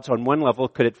 gods on one level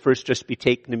could at first just be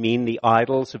taken to mean the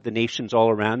idols of the nations all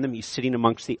around them. He's sitting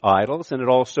amongst the idols. And it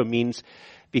also means,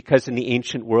 because in the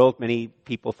ancient world, many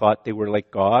people thought they were like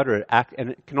God,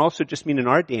 and it can also just mean in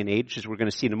our day and age, as we're going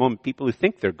to see in a moment, people who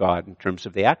think they're God in terms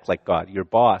of they act like God. Your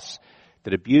boss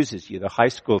that abuses you, the high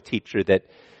school teacher that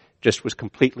just was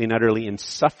completely and utterly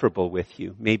insufferable with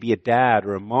you, maybe a dad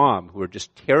or a mom who were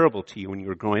just terrible to you when you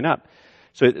were growing up.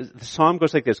 So the psalm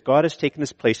goes like this. God has taken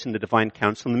his place in the divine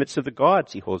council. In the midst of the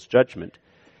gods, he holds judgment.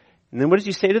 And then what does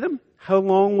he say to them? How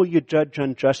long will you judge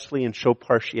unjustly and show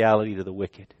partiality to the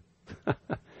wicked?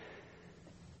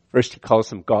 First he calls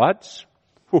them gods.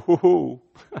 Hoo, hoo, hoo.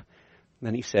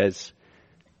 Then he says,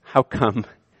 how come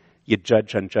you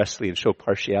judge unjustly and show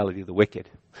partiality to the wicked?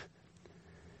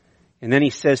 And then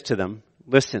he says to them,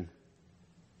 listen,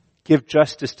 give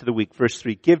justice to the weak. Verse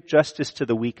 3, give justice to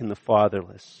the weak and the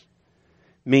fatherless.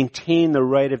 Maintain the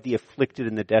right of the afflicted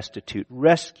and the destitute.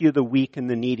 Rescue the weak and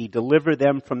the needy. Deliver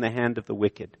them from the hand of the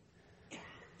wicked.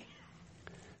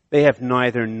 They have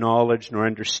neither knowledge nor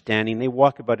understanding. They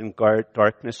walk about in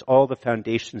darkness. All the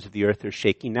foundations of the earth are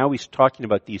shaking. Now he's talking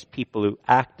about these people who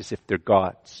act as if they're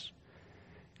gods.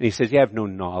 And he says, you have no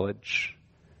knowledge.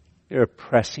 They're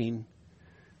oppressing.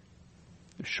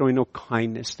 They're showing no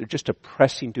kindness. They're just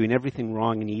oppressing, doing everything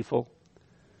wrong and evil.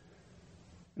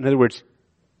 In other words,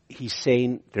 he's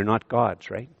saying they're not gods,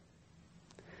 right?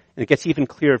 And it gets even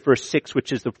clearer, verse 6,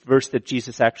 which is the verse that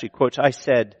Jesus actually quotes. I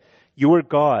said, you are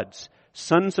gods,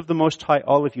 sons of the Most High,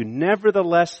 all of you.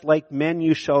 Nevertheless, like men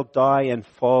you shall die and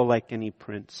fall like any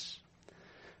prince.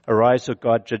 Arise, O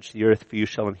God, judge the earth, for you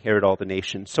shall inherit all the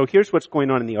nations. So here's what's going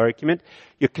on in the argument.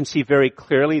 You can see very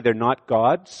clearly they're not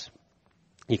gods.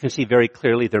 You can see very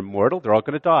clearly they're mortal. They're all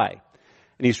going to die.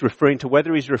 And he's referring to,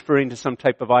 whether he's referring to some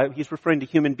type of, he's referring to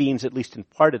human beings, at least in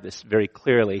part of this, very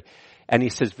clearly. And he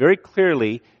says very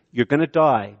clearly, you're going to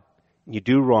die. You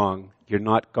do wrong. You're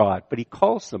not God. But he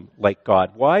calls them like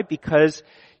God. Why? Because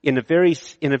in a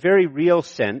very real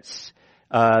sense,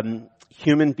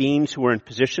 human beings who are in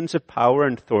positions of power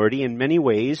and authority, in many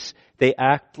ways, they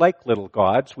act like little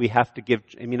gods. We have to give,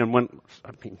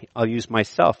 I'll use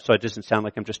myself so it doesn't sound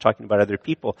like I'm just talking about other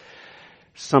people.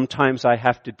 Sometimes I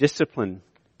have to discipline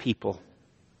people.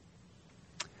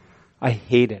 I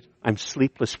hate it. I'm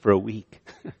sleepless for a week.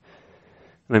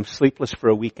 And I'm sleepless for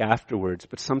a week afterwards.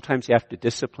 But sometimes you have to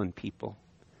discipline people.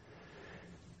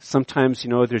 Sometimes,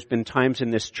 there's been times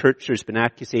in this church, there's been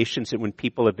accusations that when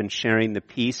people have been sharing the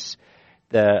peace,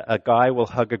 a guy will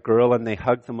hug a girl and they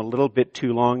hug them a little bit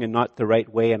too long and not the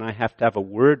right way, and I have to have a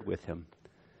word with him.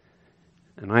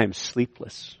 And I am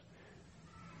sleepless.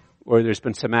 Or there's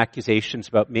been some accusations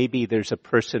about maybe there's a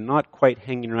person not quite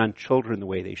hanging around children the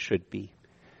way they should be.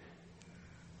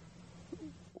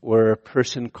 Or a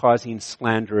person causing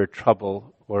slander or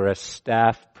trouble, or a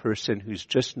staff person who's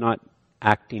just not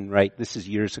acting right. This is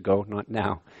years ago, not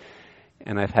now.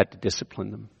 And I've had to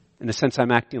discipline them. In a sense,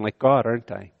 I'm acting like God,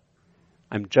 aren't I?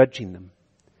 I'm judging them.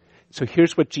 So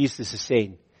here's what Jesus is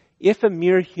saying. If a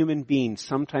mere human being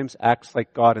sometimes acts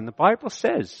like God, and the Bible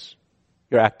says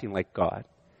you're acting like God,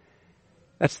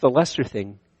 that's the lesser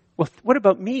thing. Well, what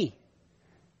about me?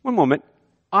 One moment.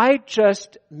 I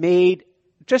just a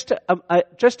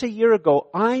year ago,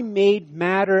 I made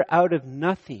matter out of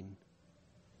nothing.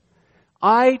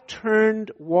 I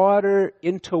turned water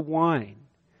into wine.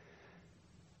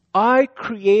 I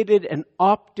created an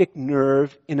optic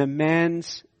nerve in a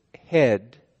man's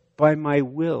head by my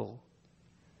will.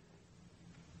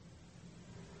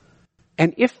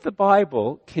 And if the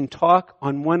Bible can talk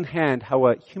on one hand how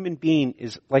a human being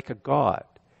is like a God,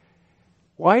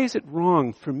 why is it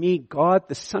wrong for me, God,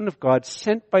 the Son of God,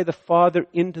 sent by the Father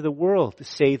into the world, to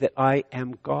say that I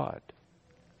am God?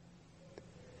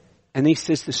 And he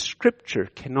says the Scripture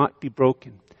cannot be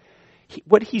broken.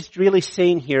 What he's really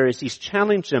saying here is he's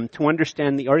challenged them to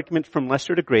understand the argument from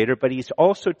lesser to greater, but he's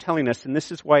also telling us, and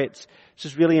this is why this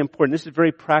is really important, this is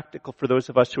very practical for those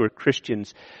of us who are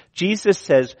Christians. Jesus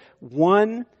says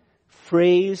one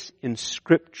phrase in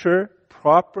Scripture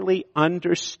properly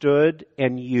understood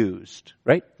and used,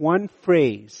 right? One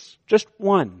phrase, just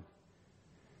one,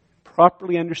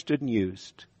 properly understood and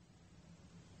used,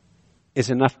 is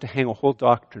enough to hang a whole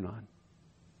doctrine on.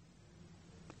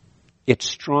 It's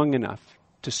strong enough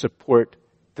to support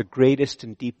the greatest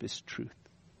and deepest truth.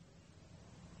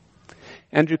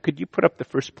 Andrew, could you put up the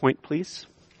first point, please?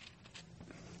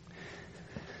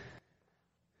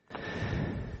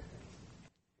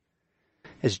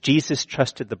 As Jesus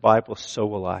trusted the Bible, so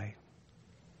will I.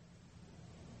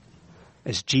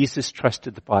 As Jesus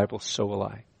trusted the Bible, so will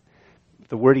I.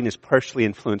 The wording is partially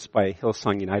influenced by a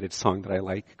Hillsong United song that I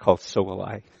like called So Will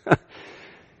I.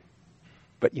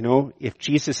 But if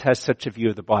Jesus has such a view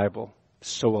of the Bible,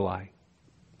 so will I.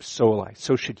 So will I.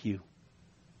 So should you.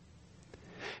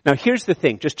 Now here's the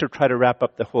thing, just to try to wrap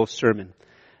up the whole sermon.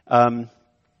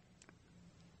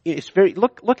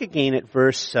 Look again at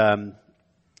verse,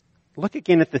 look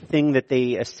again at the thing that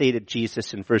they say to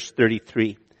Jesus in verse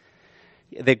 33.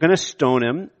 They're going to stone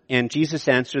him, and Jesus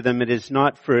answered them, it is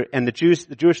not for, and the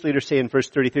Jewish leaders say in verse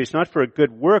 33, it's not for a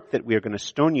good work that we are going to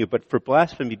stone you, but for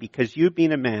blasphemy, because you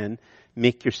being a man,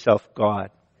 make yourself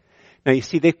God. Now you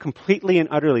see, they completely and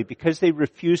utterly, because they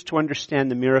refuse to understand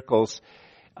the miracles,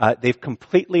 They've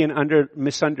completely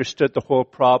misunderstood the whole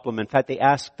problem. In fact, they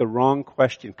asked the wrong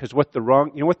question, because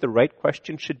you know what the right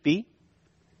question should be?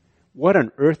 What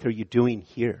on earth are you doing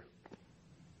here?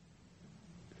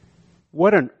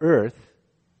 What on earth?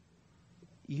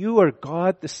 You are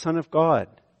God, the Son of God.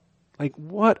 Like,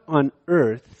 what on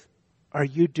earth are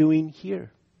you doing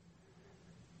here?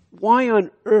 Why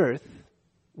on earth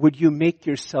would you make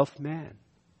yourself man?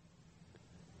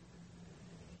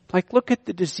 Like, look at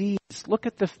the disease. Look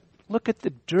at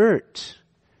the dirt.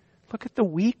 Look at the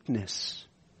weakness.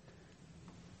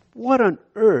 What on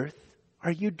earth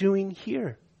are you doing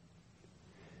here?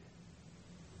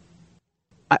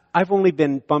 I've only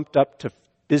been bumped up to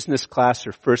business class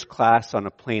or first class on a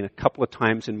plane a couple of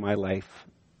times in my life.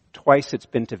 Twice it's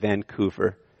been to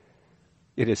Vancouver.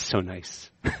 It is so nice.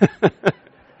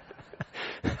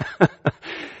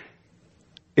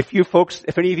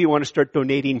 If any of you want to start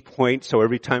donating points, so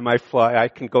every time I fly, I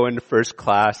can go into first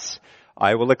class,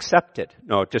 I will accept it.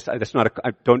 No, that's not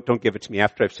don't give it to me.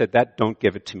 After I've said that, don't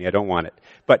give it to me. I don't want it.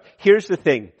 But here's the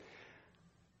thing.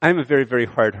 I'm a very, very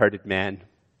hard-hearted man.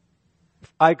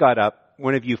 If I got up,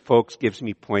 one of you folks gives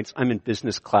me points, I'm in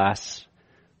business class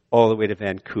all the way to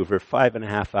Vancouver,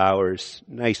 5.5 hours,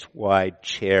 nice wide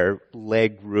chair,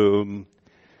 leg room,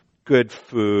 good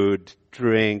food,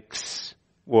 drinks,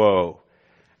 whoa.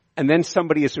 And then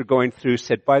somebody, as they're going through,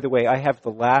 said, by the way, I have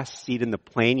the last seat in the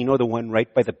plane, you know, the one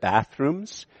right by the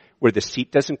bathrooms where the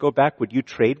seat doesn't go back. Would you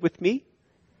trade with me?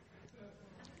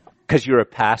 Because you're a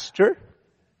pastor?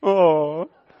 Oh.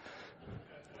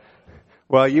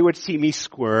 Well, you would see me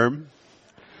squirm,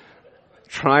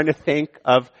 trying to think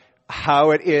of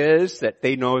how it is that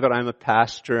they know that I'm a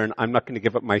pastor and I'm not going to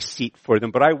give up my seat for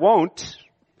them, but I won't.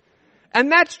 And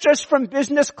that's just from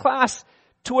business class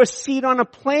to a seat on a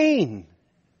plane.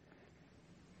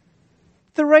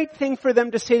 The right thing for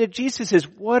them to say to Jesus is,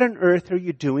 what on earth are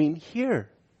you doing here?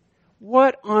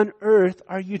 What on earth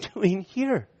are you doing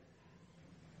here?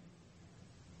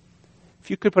 If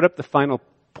you could put up the final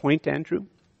point, Andrew.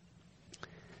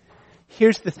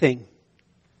 Here's the thing.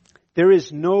 There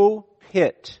is no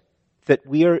pit that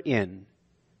we are in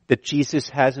that Jesus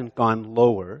hasn't gone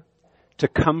lower to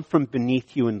come from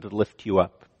beneath you and to lift you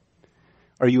up.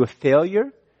 Are you a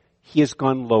failure? He has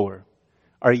gone lower.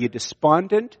 Are you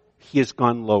despondent? He has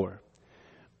gone lower.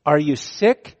 Are you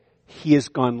sick? He has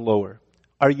gone lower.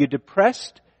 Are you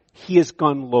depressed? He has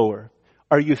gone lower.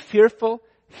 Are you fearful?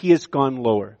 He has gone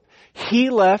lower. He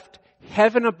left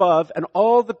heaven above and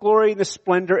all the glory and the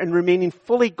splendor, and remaining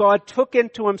fully God, took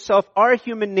into himself our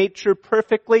human nature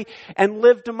perfectly and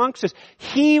lived amongst us.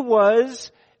 He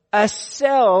was a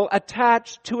cell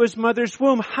attached to his mother's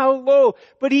womb. How low?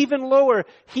 But even lower.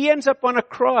 He ends up on a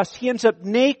cross. He ends up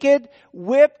naked,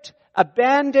 whipped,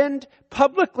 abandoned,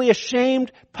 publicly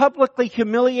ashamed, publicly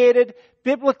humiliated,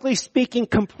 biblically speaking,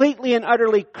 completely and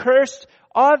utterly cursed,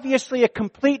 obviously a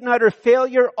complete and utter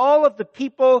failure. All of the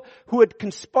people who had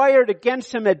conspired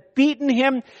against him had beaten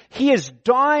him. He is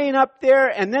dying up there,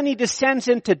 and then he descends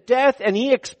into death, and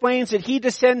he explains that he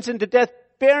descends into death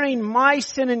bearing my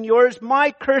sin and yours,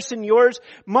 my curse and yours,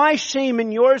 my shame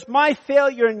and yours, my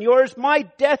failure and yours, my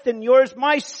death and yours,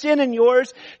 my sin and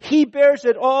yours. He bears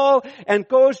it all and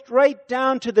goes right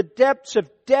down to the depths of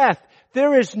death.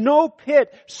 There is no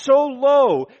pit so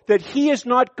low that he has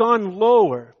not gone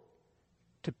lower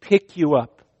to pick you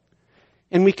up.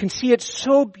 And we can see it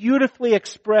so beautifully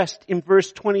expressed in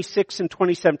verse 26 and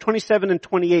 27 and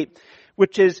 28,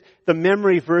 which is the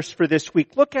memory verse for this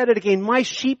week. Look at it again. My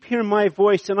sheep hear my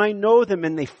voice, and I know them,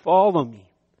 and they follow me.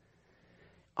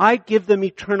 I give them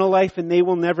eternal life, and they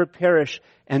will never perish,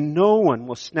 and no one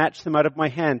will snatch them out of my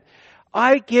hand.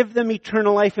 I give them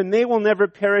eternal life, and they will never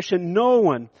perish, and no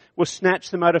one will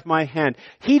snatch them out of my hand.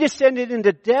 He descended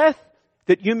into death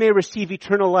that you may receive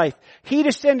eternal life. He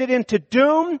descended into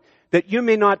doom that you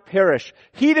may not perish.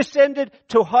 He descended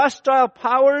to hostile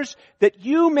powers that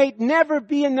you may never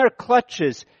be in their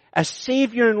clutches. As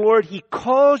Savior and Lord, He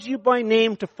calls you by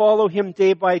name to follow Him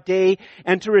day by day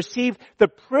and to receive the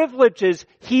privileges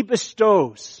He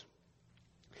bestows.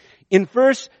 In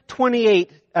verse 28,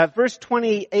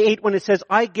 when it says,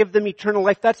 I give them eternal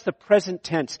life, that's the present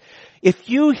tense. If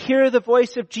you hear the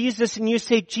voice of Jesus and you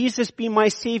say, Jesus, be my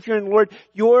Savior and Lord,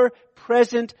 your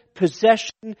present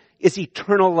possession is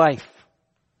eternal life.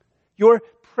 Your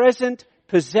present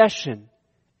possession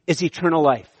is eternal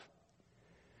life.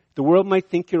 The world might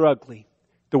think you're ugly.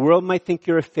 The world might think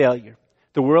you're a failure.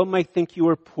 The world might think you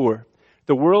are poor.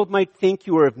 The world might think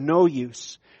you are of no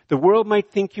use. The world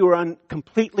might think you are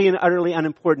completely and utterly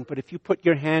unimportant, but if you put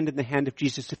your hand in the hand of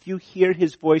Jesus, if you hear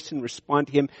His voice and respond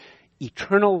to Him,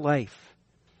 eternal life,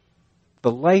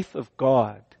 the life of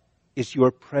God, is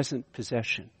your present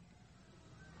possession.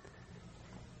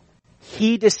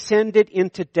 He descended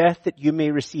into death that you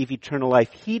may receive eternal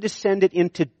life. He descended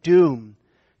into doom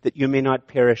that you may not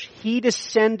perish. He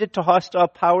descended to hostile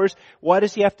powers. Why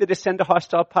does he have to descend to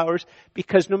hostile powers?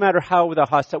 Because no matter how the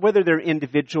hostile, whether they're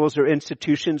individuals or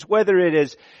institutions, whether it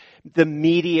is the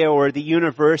media or the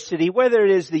university, whether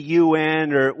it is the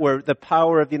UN or the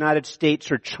power of the United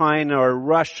States or China or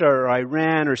Russia or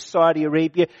Iran or Saudi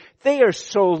Arabia, they are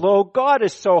so low. God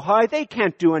is so high. They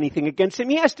can't do anything against him.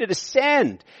 He has to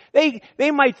descend. They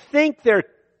might think they're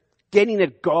getting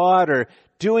at God or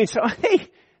doing so. Hey,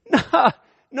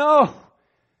 no.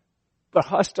 But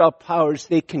hostile powers,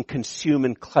 they can consume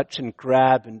and clutch and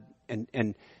grab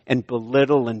and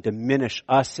belittle and diminish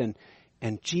us.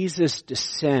 And Jesus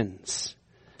descends.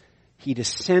 He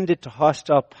descended to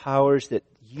hostile powers that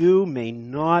you may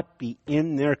not be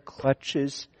in their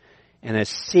clutches. And as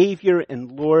Savior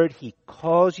and Lord, He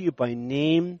calls you by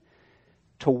name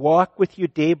to walk with you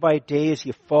day by day as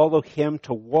you follow Him,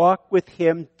 to walk with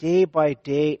Him day by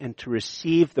day and to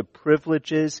receive the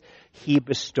privileges He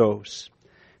bestows,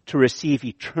 to receive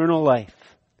eternal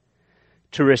life,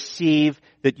 to receive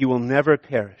that you will never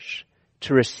perish,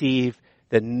 to receive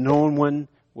that no one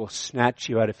will snatch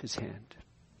you out of His hand.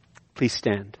 Please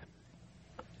stand.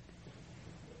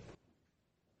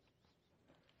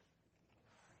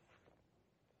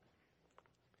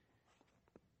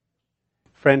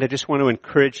 Friend, I just want to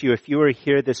encourage you, if you are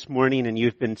here this morning and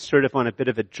you've been sort of on a bit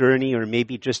of a journey or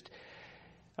maybe just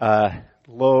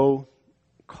low,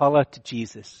 call out to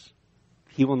Jesus.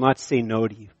 He will not say no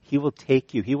to you. He will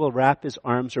take you. He will wrap His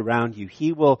arms around you.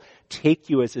 He will take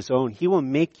you as His own. He will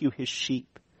make you His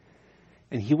sheep.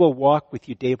 And He will walk with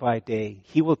you day by day.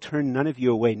 He will turn none of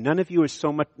you away.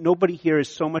 Nobody here is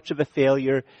so much of a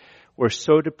failure. We're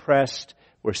so depressed.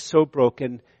 We're so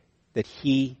broken that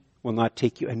He will not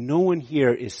take you. And no one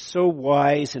here is so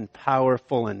wise and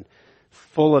powerful and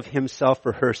full of himself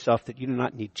or herself that you do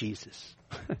not need Jesus.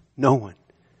 No one.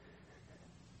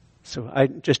 So I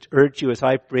just urge you as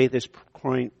I pray this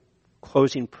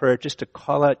closing prayer just to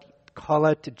call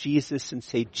out to Jesus and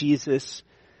say, Jesus,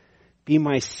 be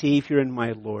my Savior and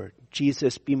my Lord.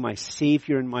 Jesus, be my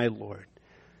Savior and my Lord.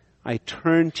 I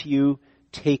turn to you,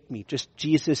 take me. Just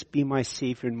Jesus, be my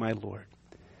Savior and my Lord.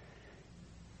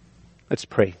 Let's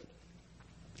pray.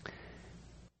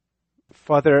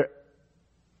 Father,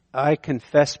 I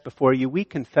confess before you, we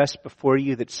confess before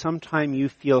you that sometime you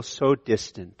feel so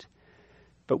distant.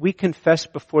 But we confess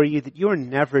before you that you are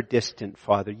never distant,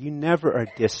 Father. You never are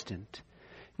distant.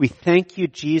 We thank you,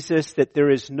 Jesus, that there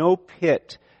is no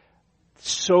pit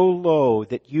so low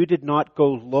that you did not go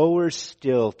lower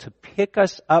still to pick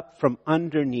us up from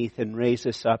underneath and raise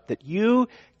us up, that you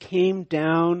came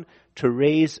down to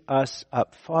raise us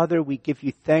up. Father, we give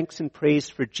you thanks and praise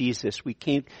for Jesus. We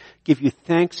give you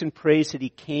thanks and praise that He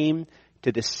came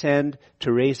to descend,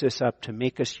 to raise us up, to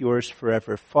make us yours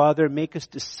forever. Father, make us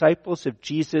disciples of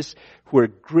Jesus who are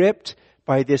gripped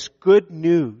by this good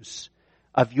news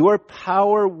of your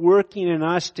power working in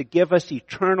us to give us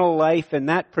eternal life and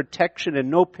that protection and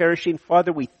no perishing.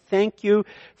 Father, we thank you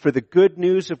for the good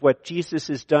news of what Jesus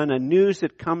has done, a news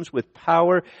that comes with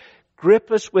power.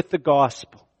 Grip us with the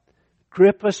gospel.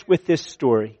 Grip us with this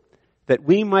story that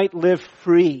we might live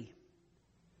free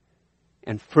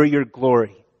and for your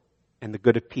glory and the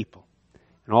good of people.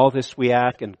 And all this we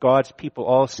ask, and God's people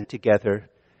all sing together.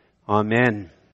 Amen.